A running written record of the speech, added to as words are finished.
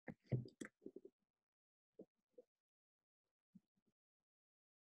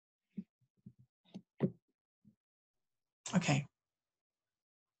Okay.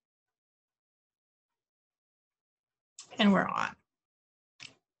 And we're on.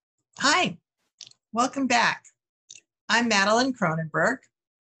 Hi, welcome back. I'm Madeline Cronenberg,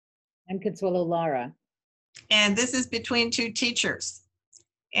 I'm Consuelo Lara. and this is Between Two Teachers.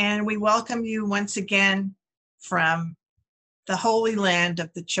 And we welcome you once again from the holy land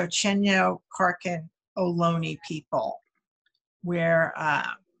of the Chochenyo Karkan Ohlone people, where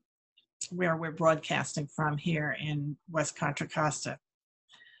we're broadcasting from here in West Contra Costa.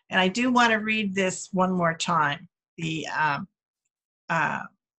 And I do want to read this one more time. The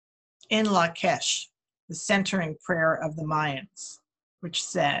in Lakesh, the centering prayer of the Mayans, which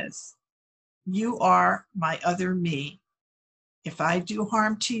says, "You are my other me. If I do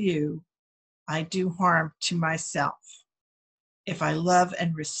harm to you, I do harm to myself. If I love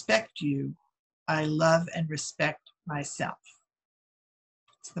and respect you, I love and respect myself."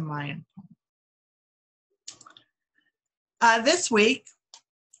 It's the Mayan poem. This week,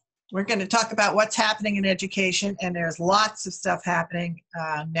 we're going to talk about what's happening in education, and there's lots of stuff happening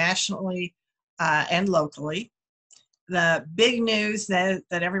nationally and locally. The big news that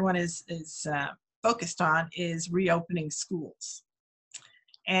everyone is focused on is reopening schools.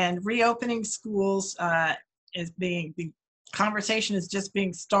 And reopening schools is being, the conversation is just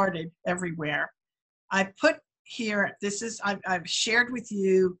being started everywhere. I put here, I've shared with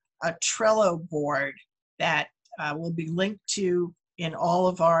you a Trello board that will be linked to in all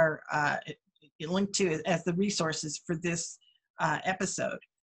of our, linked to as the resources for this episode.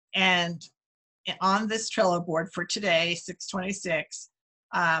 And on this Trello board for today, 6/26,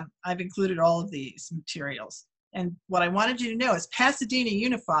 I've included all of these materials. And what I wanted you to know is Pasadena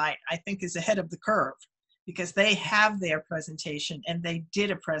Unified, I think, is ahead of the curve because they have their presentation and they did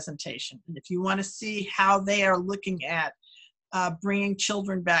a presentation. And if you want to see how they are looking at bringing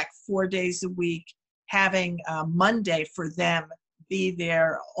children back 4 days a week, having Monday for them be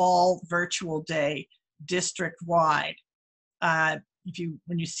their all virtual day district-wide.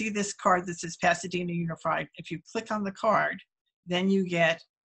 When you see this card that says Pasadena Unified, if you click on the card, then you get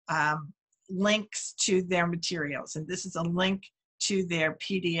links to their materials. And this is a link to their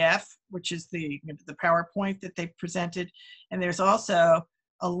PDF, which is the PowerPoint that they presented. And there's also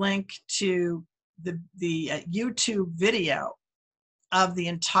a link to the YouTube video of the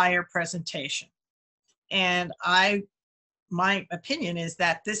entire presentation. And my opinion is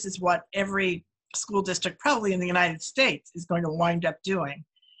that this is what every school district probably in the United States is going to wind up doing.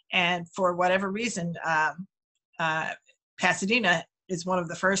 And for whatever reason, Pasadena is one of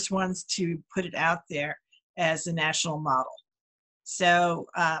the first ones to put it out there as a national model. So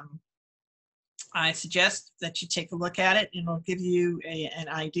I suggest that you take a look at it, and it'll give you an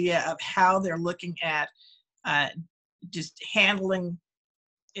idea of how they're looking at just handling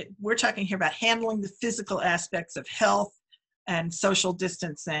it. We're talking here about handling the physical aspects of health and social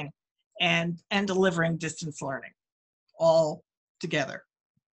distancing and delivering distance learning all together.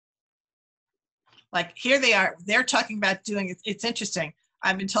 Like here they are, they're talking about doing, it's interesting.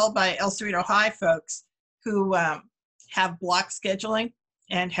 I've been told by El Cerrito High folks who have block scheduling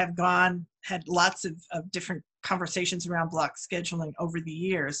and have had lots of different conversations around block scheduling over the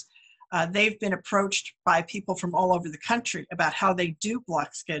years. They've been approached by people from all over the country about how they do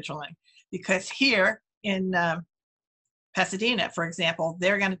block scheduling, because here in Pasadena, for example,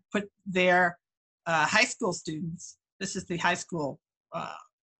 they're going to put their high school students, this is the high school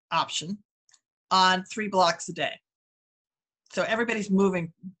option, on 3 blocks a day. So everybody's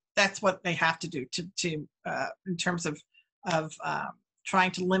moving. That's what they have to do to in terms of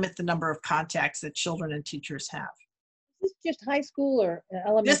trying to limit the number of contacts that children and teachers have. Is this just high school or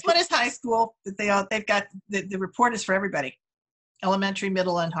elementary? This one is high school, but they've got the report is for everybody, elementary,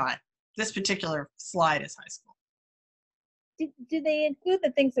 middle, and high. This particular slide is high school. Do they include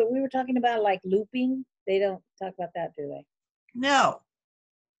the things that we were talking about, like looping? They don't talk about that, do they? No.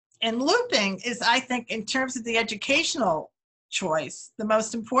 And looping is, I think, in terms of the educational choice, the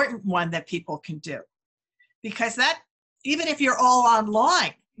most important one that people can do. Because that, even if you're all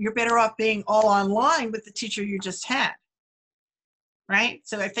online, you're better off being all online with the teacher you just had. Right?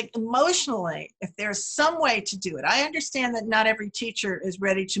 So I think emotionally, if there's some way to do it, I understand that not every teacher is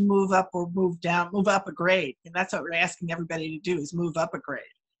ready to move up or move down, move up a grade. And that's what we're asking everybody to do, is move up a grade.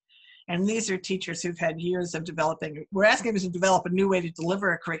 And these are teachers who've had years of developing. We're asking them to develop a new way to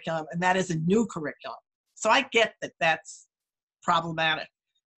deliver a curriculum, and that is a new curriculum. So I get that that's problematic.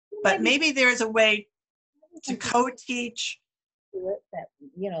 But maybe there's a way to co-teach.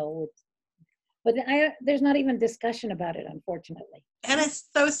 That, but there's not even discussion about it, unfortunately. And it's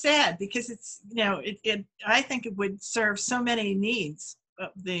so sad because it's, I think it would serve so many needs.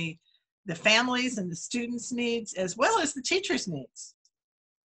 The the families and the students' needs as well as the teachers' needs.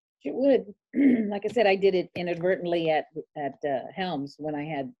 It would. Like I said, I did it inadvertently at Helms when I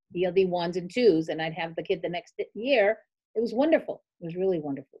had ELD 1s and 2s, and I'd have the kid the next year. It was wonderful. It was really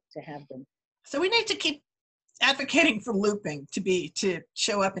wonderful to have them. So we need to keep advocating for looping to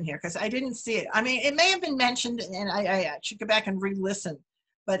show up in here, because I didn't see it. I mean, it may have been mentioned, and I should go back and re-listen,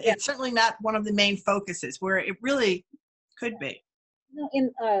 but Yeah. it's certainly not one of the main focuses where it really could be. No,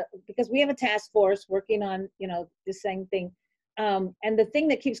 because we have a task force working on, the same thing. And the thing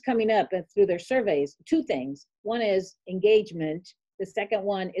that keeps coming up through their surveys, two things. One is engagement. The second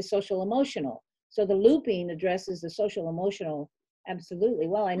one is social emotional. So the looping addresses the social emotional absolutely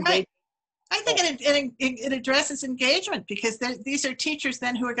well. Right. I think it addresses engagement, because these are teachers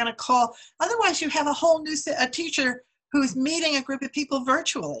then who are going to call. Otherwise, you have a whole new a teacher who's meeting a group of people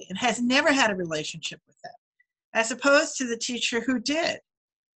virtually and has never had a relationship with them, as opposed to the teacher who did,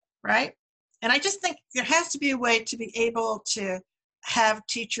 right? And I just think there has to be a way to be able to have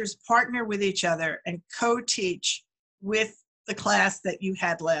teachers partner with each other and co-teach with the class that you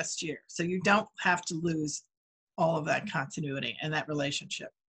had last year. So you don't have to lose all of that continuity and that relationship.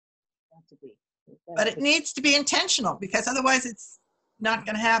 But it needs to be intentional, because otherwise it's not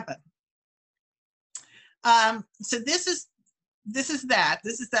going to happen. So this is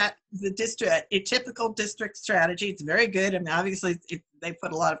the district, a typical district strategy. It's very good. I mean, obviously they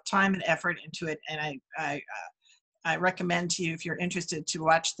put a lot of time and effort into it, and I recommend to you, if you're interested, to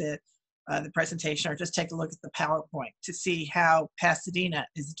watch the presentation or just take a look at the PowerPoint to see how Pasadena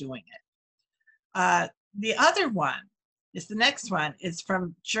is doing it. The other one is the next one is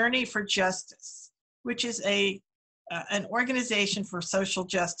from Journey for Justice, which is an organization for social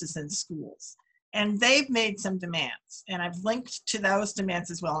justice in schools. And they've made some demands, and I've linked to those demands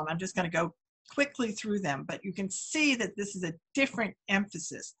as well. And I'm just going to go quickly through them, but you can see that this is a different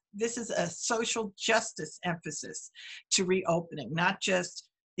emphasis. This is a social justice emphasis to reopening, not just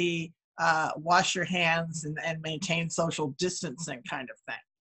the wash your hands and maintain social distancing kind of thing.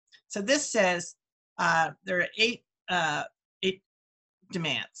 So this says there are eight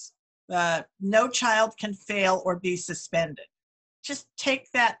demands. No child can fail or be suspended. Just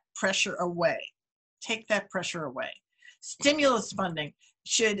take that pressure away. Take that pressure away. Stimulus funding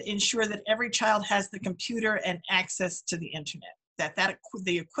should ensure that every child has the computer and access to the internet, that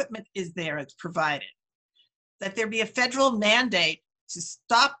the equipment is there, it's provided. That there be a federal mandate to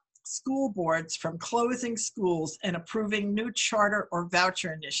stop school boards from closing schools and approving new charter or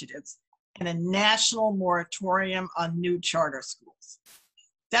voucher initiatives, and a national moratorium on new charter schools.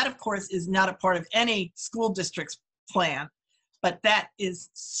 That, of course, is not a part of any school district's plan, but that is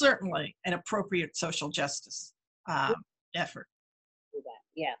certainly an appropriate social justice effort.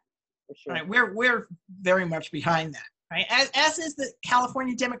 Yeah, for sure. Right, we're very much behind that, right? As is the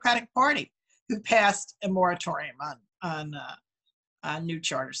California Democratic Party, who passed a moratorium on new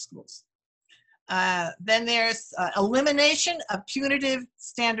charter schools. Then there's elimination of punitive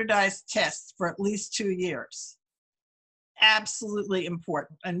standardized tests for at least 2 years. Absolutely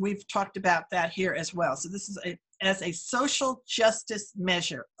important, and we've talked about that here as well. So this is as a social justice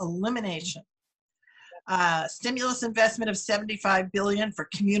measure, elimination. Stimulus investment of $75 billion for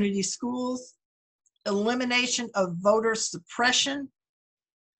community schools, elimination of voter suppression,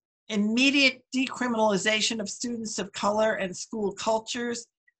 immediate decriminalization of students of color and school cultures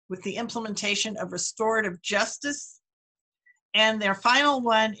with the implementation of restorative justice. And their final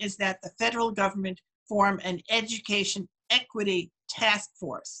one is that the federal government form an education equity task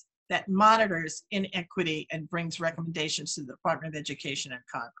force that monitors inequity and brings recommendations to the Department of Education and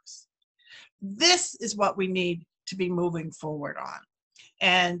Congress. This is what we need to be moving forward on.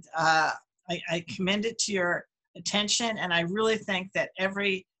 And I commend it to your attention, and I really think that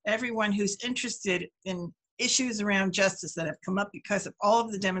everyone who's interested in issues around justice that have come up because of all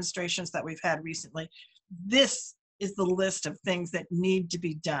of the demonstrations that we've had recently, this is the list of things that need to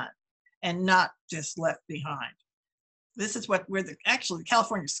be done and not just left behind. This is what actually the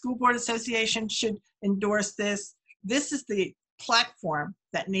California School Board Association should endorse this. This is the platform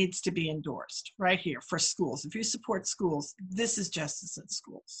that needs to be endorsed right here for schools. If you support schools, this is justice in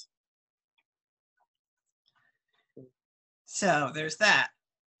schools. So there's that.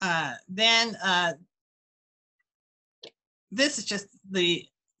 This is just the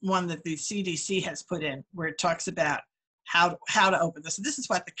one that the CDC has put in, where it talks about how to open this. So this is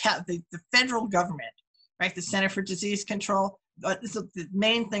what the federal government, right, the Center for Disease Control, this is the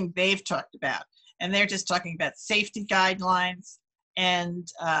main thing they've talked about. And they're just talking about safety guidelines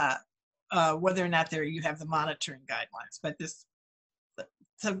and whether or not you have the monitoring guidelines. But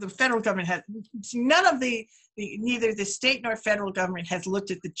so the federal government has none of neither the state nor federal government has looked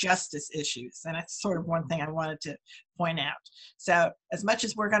at the justice issues, and that's sort of one thing I wanted to point out. So as much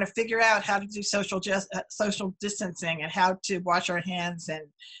as we're going to figure out how to do social distancing and how to wash our hands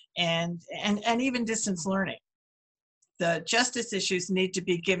and even distance learning, the justice issues need to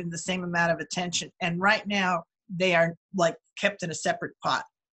be given the same amount of attention, and right now they are like kept in a separate pot.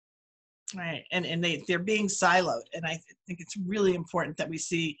 Right, and they're being siloed, and I think it's really important that we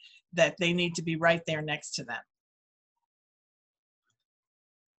see that they need to be right there next to them.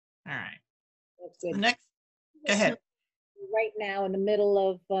 All right. That's good. The next, go ahead. Right now, in the middle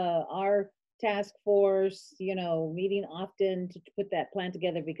of our task force, meeting often to put that plan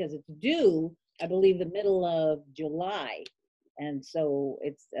together because it's due, I believe, the middle of July, and so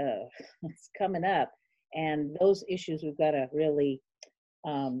it's coming up, and those issues we've got to really.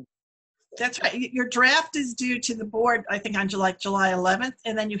 That's right. Your draft is due to the board, I think, on July 11th,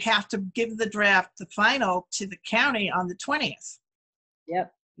 and then you have to give the draft, the final, to the county on the 20th. Yep.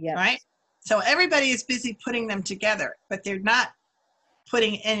 Right? So everybody is busy putting them together, but they're not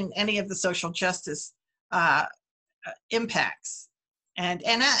putting in any of the social justice impacts. And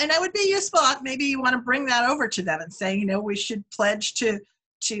I would be useful, maybe you want to bring that over to them and say, we should pledge to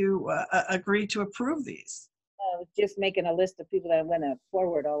agree to approve these. Just making a list of people that I'm going to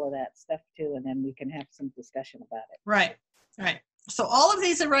forward all of that stuff to, and then we can have some discussion about it. Right. So all of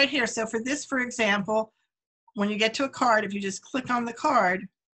these are right here. So for this, for example, when you get to a card, if you just click on the card,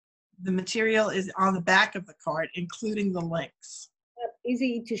 the material is on the back of the card, including the links.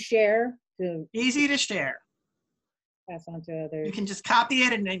 Easy to share. Easy to share. Pass on to others. You can just copy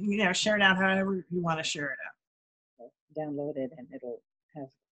it and then, share it out however you want to share it out. Download it and it'll have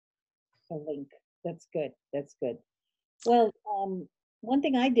a link. That's good. Well, one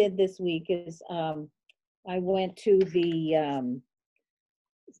thing I did this week is I went to the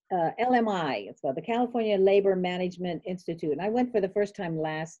LMI, it's called the California Labor Management Institute, and I went for the first time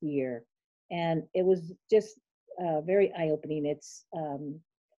last year, and it was just very eye-opening. It's,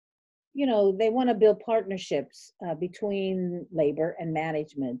 they want to build partnerships between labor and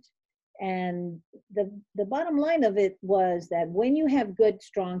management. And the bottom line of it was that when you have good,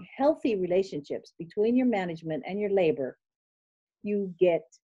 strong, healthy relationships between your management and your labor, you get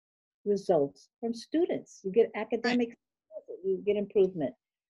results from students. You get academic, you get improvement.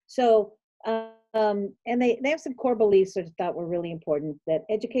 So, and they have some core beliefs that I thought were really important, that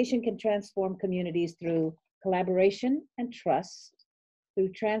education can transform communities through collaboration and trust, through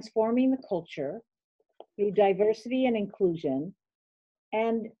transforming the culture, through diversity and inclusion,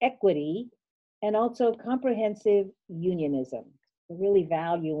 and equity, and also comprehensive unionism. We're really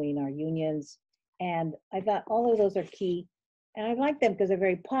valuing our unions. And I thought all of those are key. And I like them because they're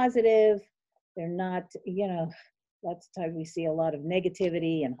very positive. They're not, lots of times we see a lot of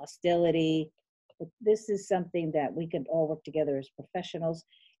negativity and hostility. But this is something that we can all work together as professionals.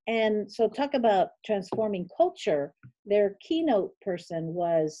 And so talk about transforming culture. Their keynote person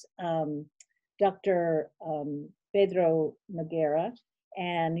was Dr. Pedro Noguera,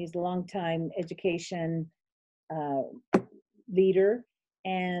 and he's a longtime education leader.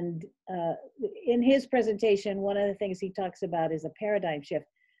 And in his presentation, one of the things he talks about is a paradigm shift.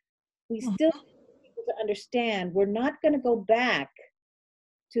 We still need people to understand we're not going to go back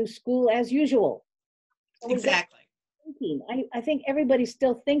to school as usual. Exactly. I think everybody's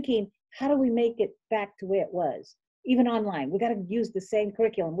still thinking, how do we make it back to where it was? Even online, we got to use the same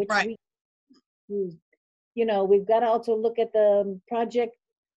curriculum, which we use. We've got to also look at the project.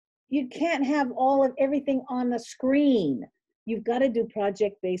 You can't have everything on the screen. You've got to do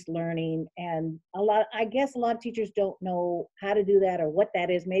project-based learning, and I guess a lot of teachers don't know how to do that or what that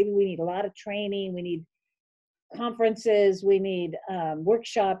is. Maybe we need a lot of training. We need conferences. We need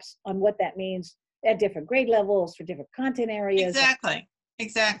workshops on what that means at different grade levels for different content areas. Exactly.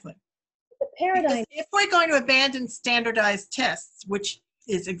 The paradigm. Because if we're going to abandon standardized tests, which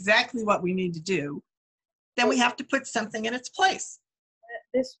is exactly what we need to do, then we have to put something in its place.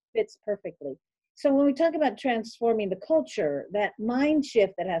 This fits perfectly. So when we talk about transforming the culture, that mind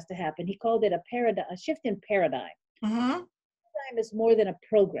shift that has to happen, he called it a shift in paradigm. Mm-hmm. Paradigm is more than a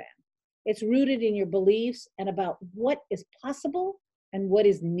program. It's rooted in your beliefs and about what is possible and what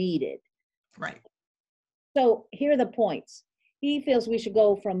is needed. Right. So here are the points. He feels we should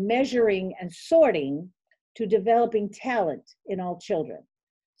go from measuring and sorting to developing talent in all children.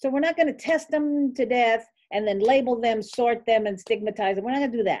 So we're not going to test them to death and then label them, sort them, and stigmatize them. We're not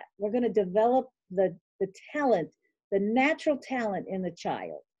going to do that. We're going to develop the talent, the natural talent in the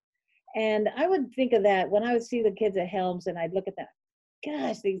child. And I would think of that when I would see the kids at Helms, and I'd look at them.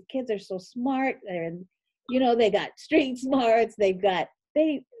 Gosh, these kids are so smart. And, they got street smarts. They've got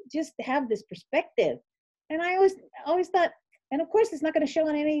they just have this perspective. And I always thought, and of course it's not going to show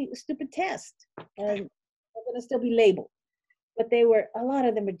on any stupid test, and they're going to still be labeled. But a lot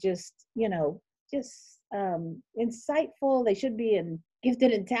of them are just, just insightful. They should be in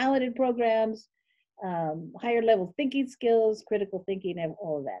gifted and talented programs, higher level thinking skills, critical thinking, and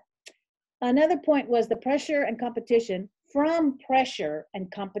all of that. Another point was the pressure and competition, from pressure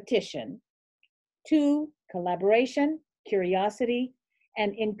and competition to collaboration, curiosity,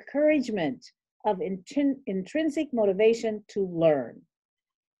 and encouragement of intrinsic motivation to learn.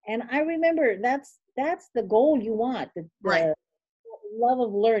 And I remember that's the goal you want, the love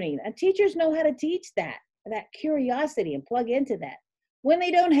of learning. And teachers know how to teach that curiosity, and plug into that when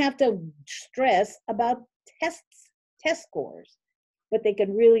they don't have to stress about test scores, but they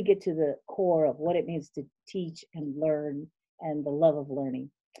can really get to the core of what it means to teach and learn, and the love of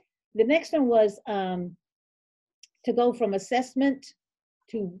learning. The next one was to go from assessment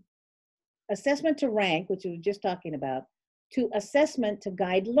to rank, which we were just talking about, to assessment to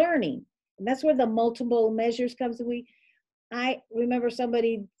guide learning. And that's where the multiple measures comes. I remember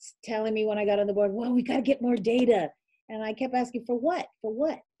somebody telling me when I got on the board, well, we got to get more data. And I kept asking, for what? For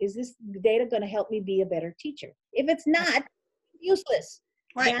what? Is this data going to help me be a better teacher? If it's not, useless.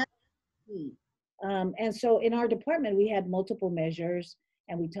 Right. That's key. And so in our department, we had multiple measures,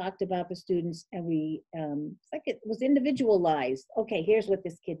 and we talked about the students, and it's like it was individualized. Okay, here's what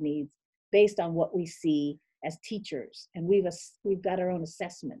this kid needs based on what we see as teachers. And we've got our own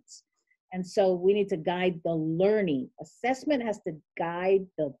assessments. And so we need to guide the learning. Assessment has to guide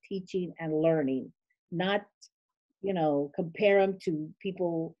the teaching and learning, not, compare them to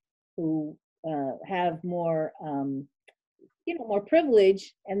people who have more, more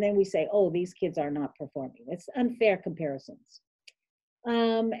privilege. And then we say, oh, these kids are not performing. It's unfair comparisons.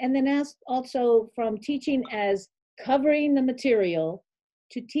 And then also from teaching as covering the material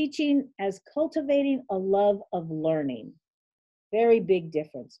to teaching as cultivating a love of learning. Very big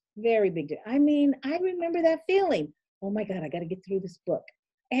difference. Very big difference. I mean, I remember that feeling. Oh my God, I got to get through this book.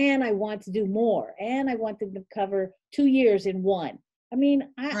 And I want to do more. And I want to cover 2 years in one. I mean,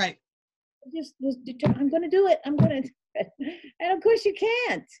 I just was determined, I'm going to do it. I'm going to do it. And of course you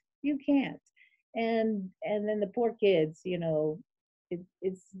can't. You can't. And then the poor kids, it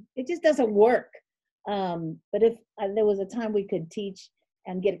just doesn't work. But if there was a time we could teach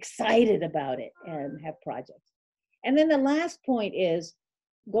and get excited about it and have projects. And then the last point is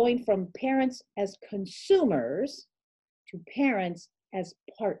going from parents as consumers to parents as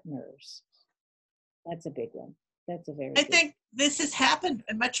partners. That's a big one. That's a very I think this has happened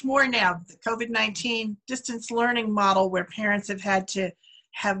much more now. The COVID-19 distance learning model, where parents have had to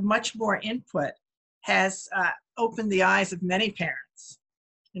have much more input, has opened the eyes of many parents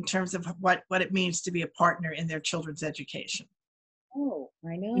in terms of what it means to be a partner in their children's education. Oh,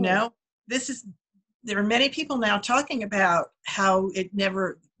 I know. There are many people now talking about how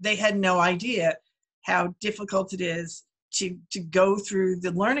they had no idea how difficult it is to go through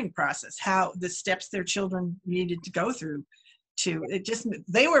the learning process, how the steps their children needed to go through.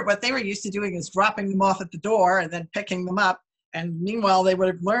 What they were used to doing is dropping them off at the door and then picking them up, and meanwhile they would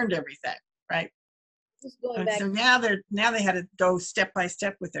have learned everything, right? Just going back. So now they had to go step by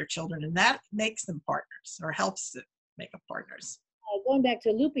step with their children, and that makes them partners, or helps to make them partners. Going back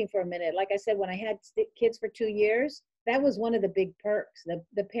to looping for a minute, like I said, when I had kids for 2 years, that was one of the big perks.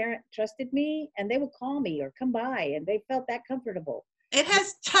 The parent trusted me, and they would call me or come by, and they felt that comfortable. It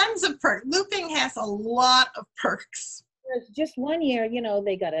has tons of perks. Looping has a lot of perks. Just 1 year, you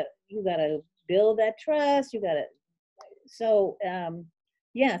gotta build that trust. So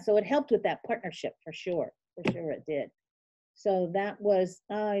it helped with that partnership for sure. For sure it did. So that was,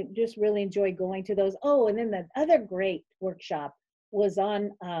 I just really enjoyed going to those. Oh, and then the other great workshop was on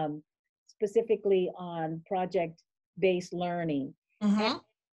specifically on project-based learning. Mm-hmm.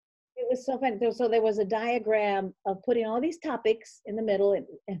 It was so fun. So there was a diagram of putting all these topics in the middle, and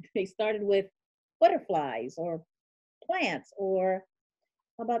they started with butterflies or plants, or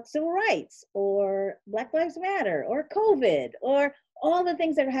about civil rights, or Black Lives Matter, or COVID, or all the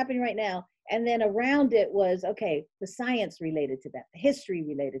things that are happening right now. And then around it was, okay, the science related to that, the history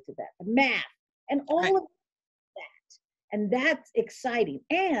related to that, the math, and all of that. And that's exciting.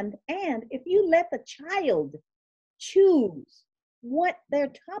 And if you let the child choose what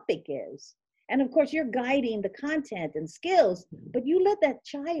their topic is, and of course you're guiding the content and skills, but you let that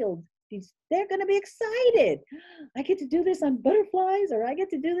child, they're going to be excited. I get to do this on butterflies, or I get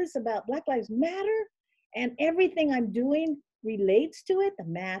to do this about Black Lives Matter, and everything I'm doing relates to it, the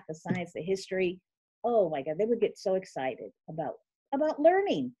math, the science, the history. Oh my God, they would get so excited about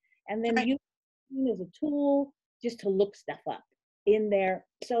learning. And then you as a tool just to look stuff up. in there.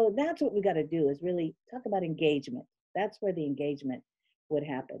 So that's what we got to do, is really talk about engagement. That's where the engagement would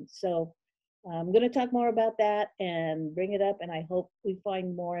happen. So I'm going to talk more about that and bring it up. And I hope we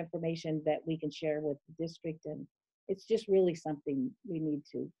find more information that we can share with the district. And it's just really something we need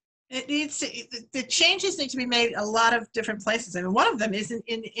to. It needs to, the changes need to be made a lot of different places. I mean, one of them is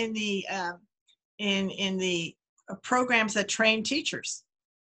in the programs that train teachers.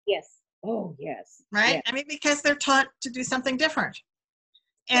 Yes. Oh, yes. Right. Yes. I mean, because they're taught to do something different.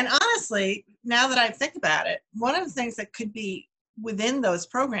 And honestly, now that I think about it, one of the things that could be within those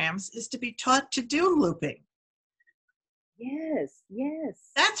programs is to be taught to do looping. Yes,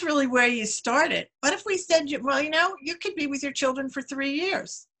 yes. That's really where you started. But if we said, well, you could be with your children for 3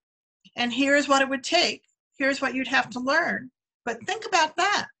 years, and here's what it would take. Here's what you'd have to learn. But think about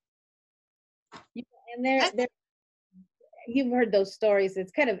that. Yeah, and you've heard those stories.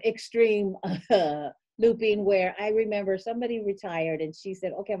 It's kind of extreme looping, where I remember somebody retired and she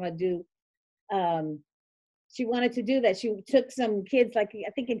said, okay, I'm going to do, she wanted to do that. She took some kids, like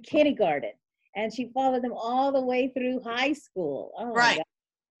I think in kindergarten, and she followed them all the way through high school. Oh, right. My God.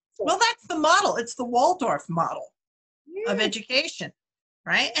 So, well, that's the model. It's the Waldorf model yes. of education,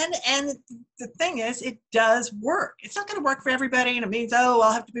 right? And the thing is, it does work. It's not going to work for everybody, and it means, oh,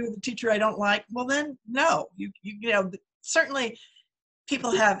 I'll have to be with a teacher I don't like. Well, then, no. You know, certainly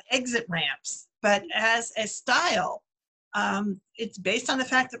people have exit ramps, but as a style, it's based on the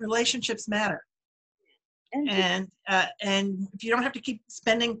fact that relationships matter. And if you don't have to keep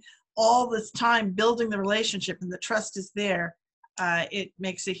spending all this time building the relationship and the trust is there, it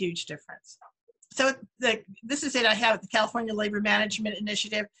makes a huge difference. So this is it. I have the California Labor Management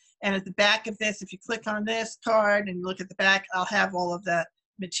Initiative, and at the back of this, if you click on this card and you look at the back, I'll have all of the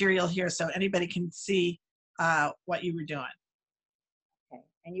material here so anybody can see what you were doing. Okay.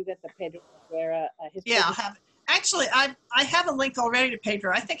 And you got the Pedro Rivera history. Yeah, I'll have it. Actually, I have a link already to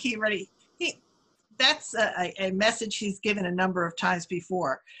Pedro. I think that's a message he's given a number of times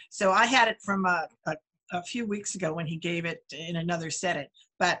before. So I had it from a few weeks ago when he gave it in another setting,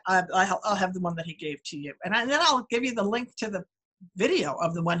 but I'll have the one that he gave to you. And then I'll give you the link to the video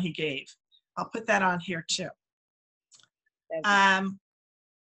of the one he gave. I'll put that on here too. And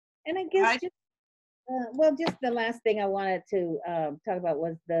I guess just the last thing I wanted to talk about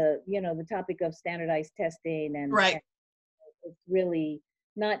was the topic of standardized testing, and right. And it's really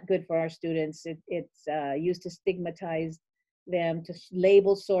not good for our students. It's used to stigmatize them, to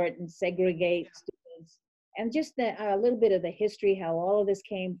label, sort, and segregate students. And just a little bit of the history, how all of this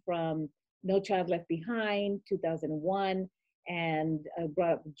came from No Child Left Behind, 2001, and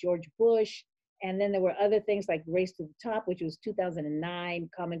brought up George Bush. And then there were other things like Race to the Top, which was 2009,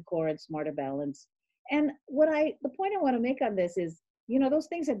 Common Core, and Smarter Balance. And the point I want to make on this is, those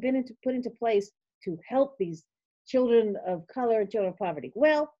things have been put into place to help these children of color, children of poverty.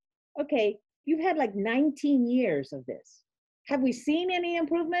 Well, okay, you've had like 19 years of this. Have we seen any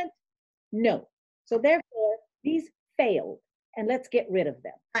improvement? No. So therefore, these failed, and let's get rid of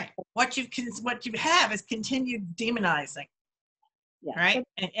them. Right. What you have is continued demonizing. Yeah. Right.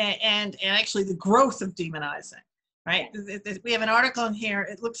 And actually the growth of demonizing. Right. Yeah. We have an article in here.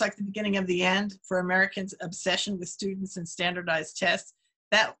 It looks like the beginning of the end for Americans' obsession with students and standardized tests.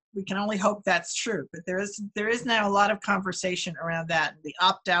 That we can only hope that's true, but there is now a lot of conversation around that, and the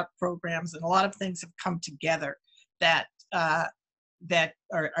opt-out programs, and a lot of things have come together that are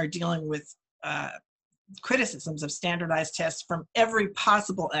dealing with criticisms of standardized tests from every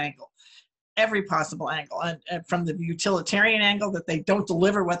possible angle, and from the utilitarian angle that they don't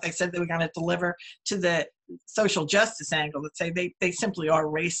deliver what they said they were going to deliver, to the social justice angle that say they simply are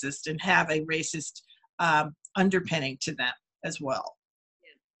racist and have a racist underpinning to them as well.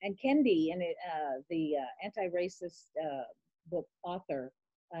 And Kendi, and the anti-racist book author,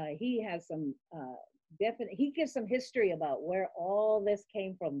 he has some he gives some history about where all this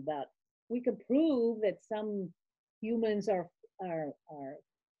came from. That we could prove that some humans are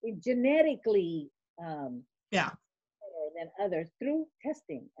genetically better than others through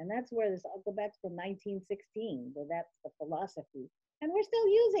testing, and that's where this. I'll go back to 1916, where that's the philosophy, and we're still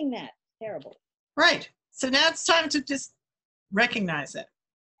using that. Terrible. Right. So now it's time to just recognize it.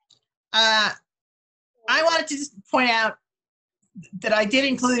 I wanted to just point out that I did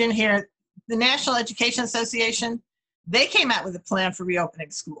include in here the National Education Association. They came out with a plan for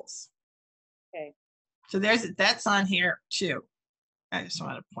reopening schools. Okay. So that's on here too. I just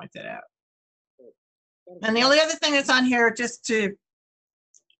wanted to point that out. And the only other thing that's on here, just to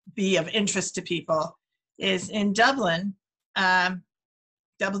be of interest to people, is in Dublin,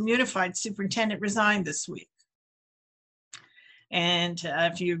 Dublin Unified Superintendent resigned this week. And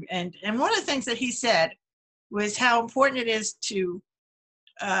and one of the things that he said was how important it is to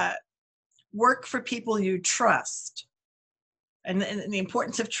work for people you trust, and the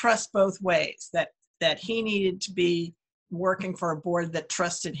importance of trust both ways, that he needed to be working for a board that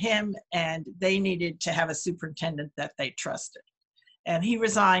trusted him, and they needed to have a superintendent that they trusted. And he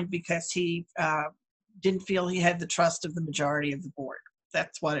resigned because he didn't feel he had the trust of the majority of the board.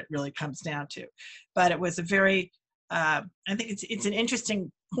 That's what it really comes down to. But it was a very, I think it's an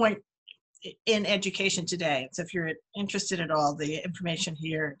interesting point in education today. So if you're interested at all, the information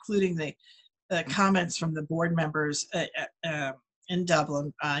here, including the comments from the board members in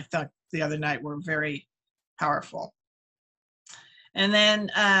Dublin, I thought the other night were very powerful. And then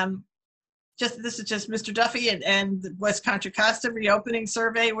this is just Mr. Duffy and the West Contra Costa reopening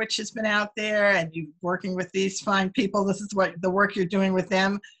survey, which has been out there, and you working with these fine people. This is what the work you're doing with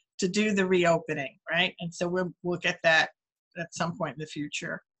them to do the reopening, right? And so we'll get that at some point in the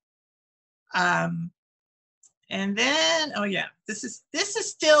future. And then, oh yeah, this is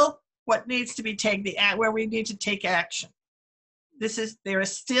still what needs to be taken, where we need to take action. There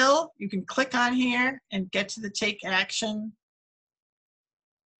is still, you can click on here and get to the take action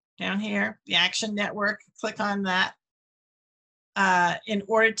down here, the Action Network, click on that in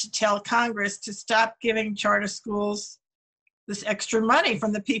order to tell Congress to stop giving charter schools this extra money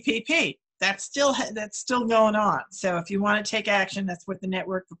from the PPP. That's still going on. So if you want to take action, that's what the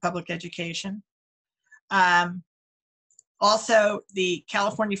Network for Public Education. Also, the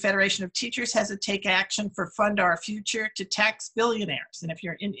California Federation of Teachers has a take action for Fund Our Future to tax billionaires. And if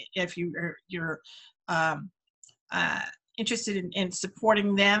you're interested in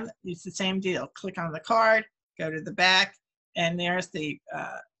supporting them, it's the same deal. Click on the card, go to the back, and there's the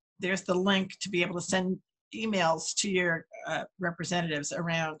link to be able to send emails to your representatives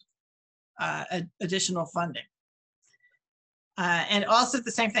around additional funding. And also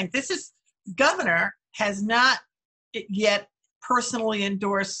the same thing. Governor has not yet personally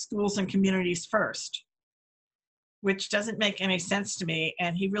endorsed schools and communities first, which doesn't make any sense to me,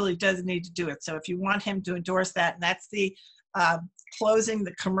 and he really does need to do it. So if you want him to endorse that, and that's the closing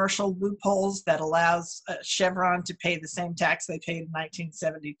the commercial loopholes that allows Chevron to pay the same tax they paid in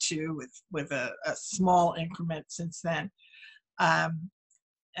 1972 with a small increment since then.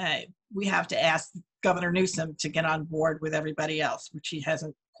 We have to ask Governor Newsom to get on board with everybody else, which he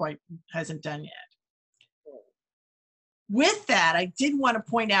hasn't done yet. With that, I did want to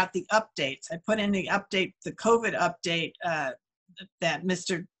point out the updates. I put in the COVID update that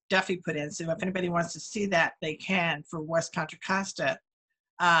Mr. Duffy put in. So if anybody wants to see that, they can for West Contra Costa.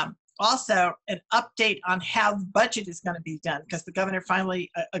 Also, an update on how the budget is going to be done, because the governor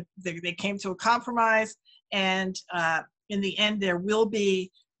finally, they came to a compromise, and in the end, there will be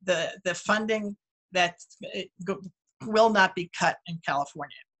the funding that will not be cut in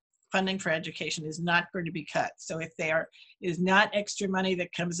California. Funding for education is not going to be cut. So if there is not extra money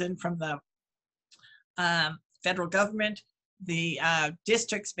that comes in from the federal government, the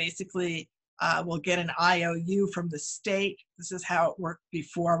districts basically will get an IOU from the state. This is how it worked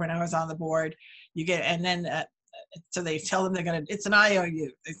before when I was on the board. You get, and then so they tell them it's an IOU.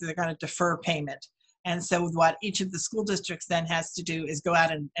 They're going to defer payment. And so what each of the school districts then has to do is go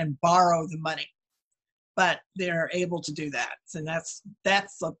out and borrow the money. But they're able to do that. So that's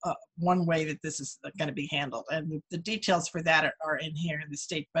one way that this is going to be handled. And the details for that are in here in the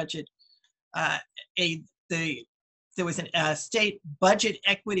state budget. There was a state budget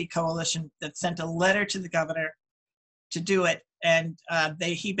equity coalition that sent a letter to the governor to do it. And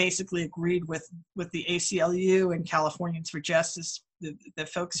he basically agreed with the ACLU and Californians for Justice, the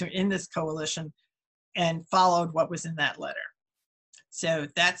folks who are in this coalition, and followed what was in that letter. So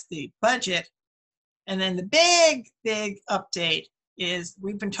that's the budget. And then the big update is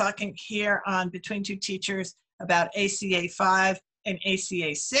we've been talking here on Between Two Teachers about ACA 5 and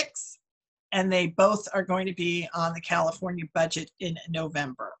ACA 6, and they both are going to be on the California budget in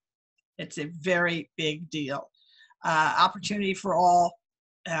November. It's a very big deal. Opportunity for all.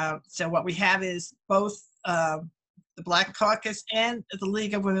 So what we have is both the Black Caucus and the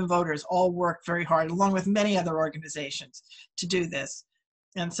League of Women Voters all work very hard, along with many other organizations, to do this.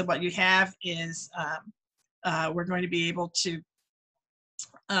 And so what you have is we're going to be able to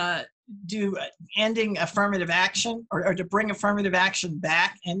do ending affirmative action, or to bring affirmative action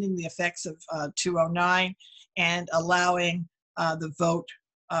back, ending the effects of 209, and allowing the vote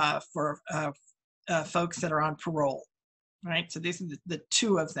for folks that are on parole, right? So these are the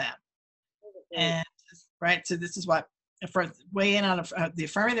two of them. And right, so this is what, for weigh in on the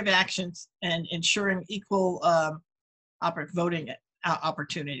affirmative actions and ensuring equal voting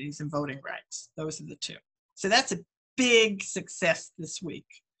opportunities and voting rights. Those are the two. So that's a big success this week,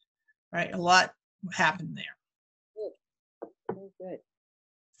 right? A lot happened there. Oh, good.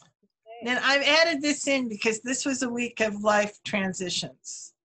 Then I've added this in because this was a week of life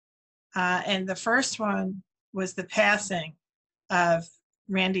transitions. And the first one was the passing of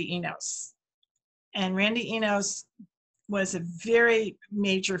Randy Enos. And Randy Enos was a very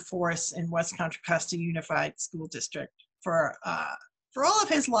major force in West Contra Costa Unified School District for all of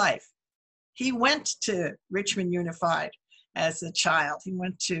his life. He went to Richmond Unified as a child. He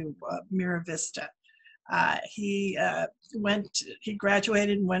went to Mira Vista. He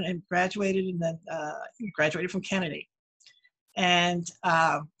graduated and then he graduated from Kennedy. And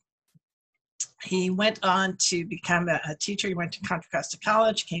he went on to become a teacher. He went to Contra Costa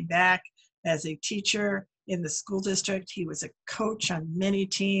College, came back as a teacher in the school district. He was a coach on many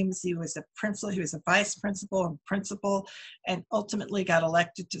teams. He was a principal, he was a vice principal and principal, and ultimately got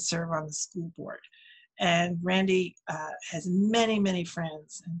elected to serve on the school board. And Randy has many, many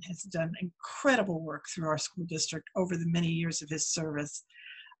friends and has done incredible work through our school district over the many years of his service.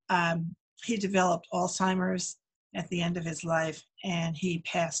 He developed Alzheimer's at the end of his life, and he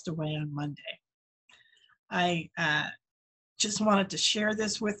passed away on Monday. I just wanted to share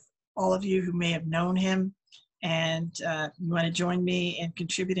this with all of you who may have known him, and you want to join me in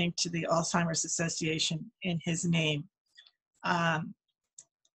contributing to the Alzheimer's Association in his name.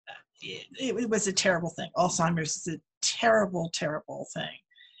 It was a terrible thing. Alzheimer's is a terrible, terrible thing.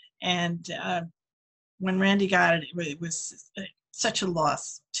 And when Randy got it, it was such a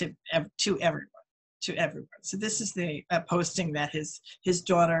loss to everyone. So this is the posting that his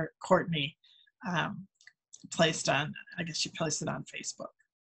daughter, Courtney, placed on, I guess she posted on Facebook.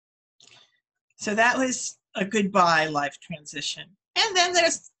 So that was a goodbye life transition. And then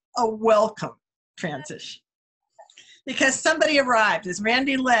there's a welcome transition. Because somebody arrived. As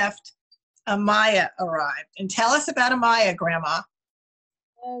Randy left, Amaya arrived. And tell us about Amaya, Grandma.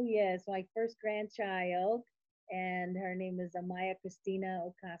 Oh, yes, my first grandchild. And her name is Amaya Cristina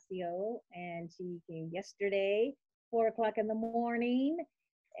Ocasio. And she came yesterday, 4 o'clock in the morning.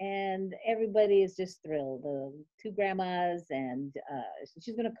 And everybody is just thrilled. The two grandmas, and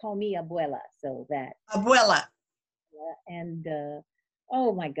she's going to call me Abuela. So that. Abuela. And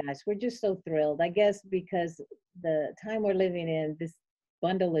oh my gosh, we're just so thrilled. I guess because the time we're living in, this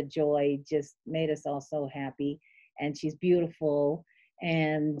bundle of joy just made us all so happy. And she's beautiful.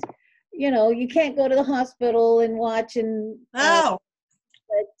 And, you know, you can't go to the hospital and watch and. Oh.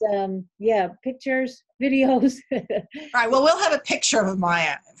 But yeah, pictures, videos. All right, well, we'll have a picture of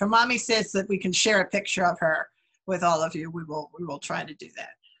Amaya. If Mommy says that we can share a picture of her with all of you, we will try to do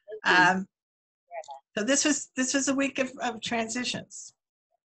that. So this was a week of transitions.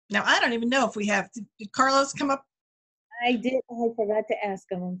 Now, I don't even know if we have, did Carlos come up? I did. I forgot to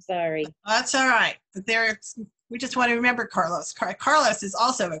ask him. I'm sorry. That's all right. But we just want to remember Carlos. Carlos is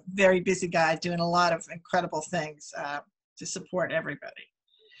also a very busy guy doing a lot of incredible things to support everybody.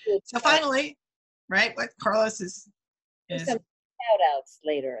 So finally, right, what Carlos is some shout outs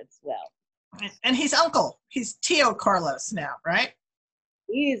later as well. And he's uncle. He's Tio Carlos now, right?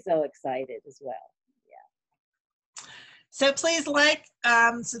 He's so excited as well. Yeah. So please like,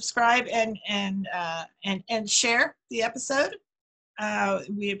 subscribe, and share the episode.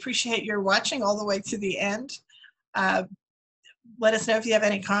 We appreciate your watching all the way to the end. Let us know if you have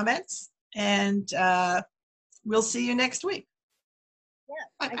any comments, and we'll see you next week.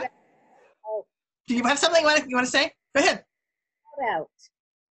 Yeah. Do you have something you want to say? Go ahead. Shout out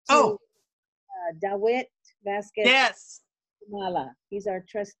to Dawit Vasquez. Yes. Mala. He's our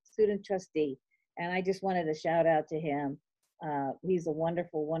student trustee, and I just wanted to shout out to him. He's a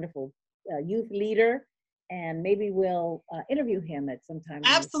wonderful, wonderful youth leader, and maybe we'll interview him at some time.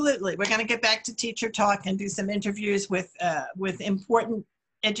 Absolutely. We're going to get back to Teacher Talk and do some interviews with important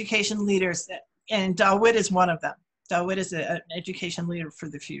education leaders, and Dawit is one of them. Dawit is an education leader for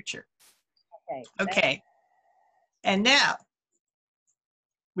the future. Okay. And now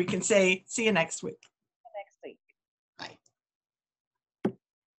we can say, see you next week.